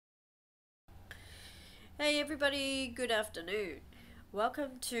Hey everybody, good afternoon.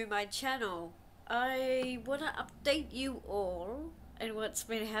 Welcome to my channel. I want to update you all and what's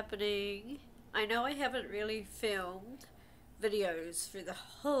been happening. I know I haven't really filmed videos for the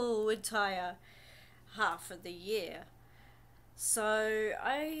whole entire half of the year. So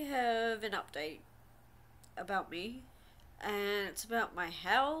I have an update about me and it's about my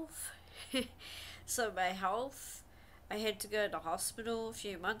health. So my health, I had to go to the hospital a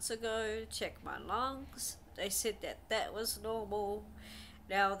few months ago to check my lungs. They said that was normal.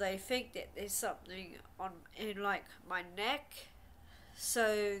 Now they think that there's something in like my neck.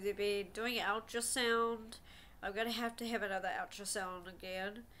 So they've been doing ultrasound. I'm gonna have to have another ultrasound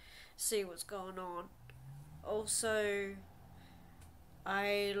again, see what's going on. Also,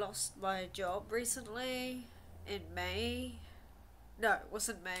 I lost my job recently in May. No, it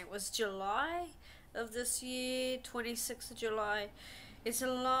wasn't May, it was July of this year, 26th of July. It's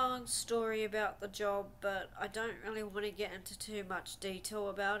a long story about the job, but I don't really want to get into too much detail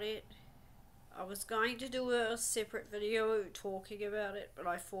about it. I was going to do a separate video talking about it, but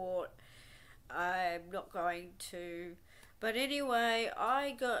I thought I'm not going to. But anyway,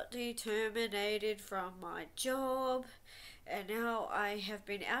 I got terminated from my job, and now I have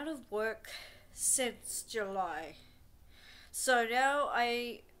been out of work since July. So now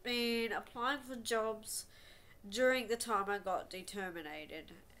I've been applying for jobs during the time I got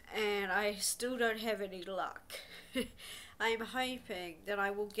terminated, and I still don't have any luck. I'm hoping that I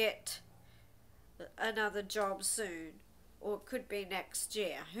will get another job soon, or it could be next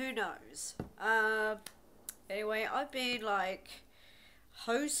year. Who knows? Anyway, I've been like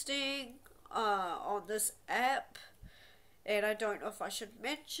hosting on this app, and I don't know if I should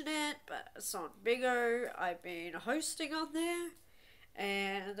mention it, but it's on Bigo. I've been hosting on there,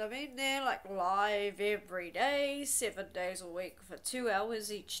 and I'm in there like live every day, 7 days a week for 2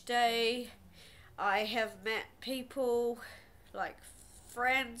 hours each day. I have met people, like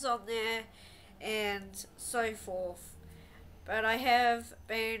friends on there, and so forth. But I have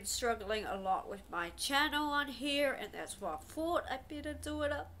been struggling a lot with my channel on here, and that's why I thought I'd better do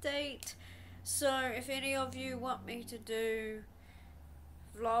an update. So if any of you want me to do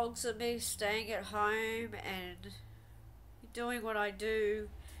vlogs of me staying at home and doing what I do,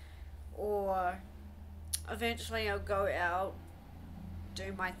 or eventually I'll go out,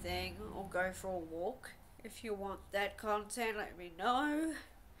 do my thing, or go for a walk. If you want that content, let me know.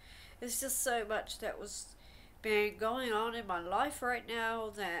 There's just so much that was been going on in my life right now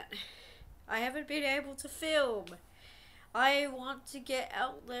that I haven't been able to film. I want to get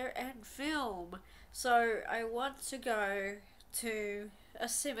out there and film. So I want to go to a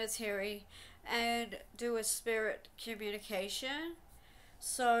cemetery and do a spirit communication.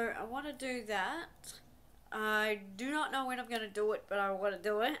 So I want to do that. I do not know when I'm going to do it, but I want to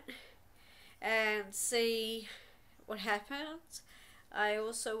do it and see what happens. I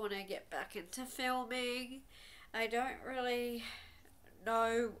also want to get back into filming. I don't really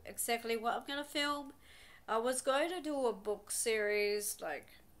know exactly what I'm going to film. I was going to do a book series, like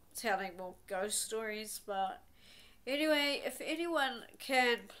telling more ghost stories, but anyway, if anyone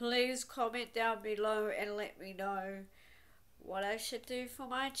can, please comment down below and let me know what I should do for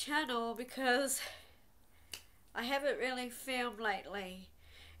my channel, because I haven't really filmed lately,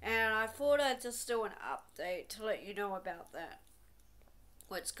 and I thought I'd just do an update to let you know about that.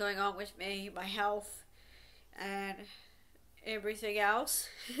 What's going on with me, my health, and everything else.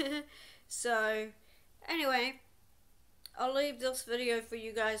 So, anyway, I'll leave this video for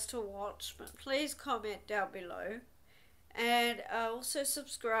you guys to watch, but please comment down below. And also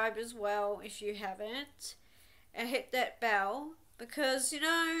subscribe as well if you haven't. And hit that bell, because, you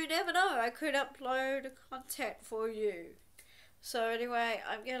never know, I could upload content for you. So anyway,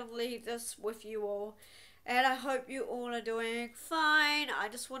 I'm going to leave this with you all. And I hope you all are doing fine. I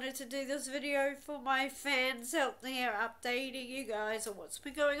just wanted to do this video for my fans out there, updating you guys on what's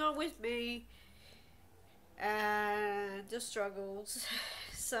been going on with me and the struggles.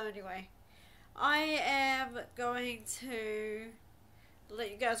 So anyway, I am going to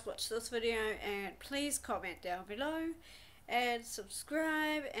let you guys watch this video, and please comment down below and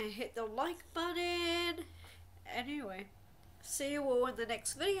subscribe and hit the like button. Anyway, see you all in the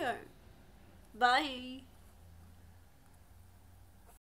next video. Bye.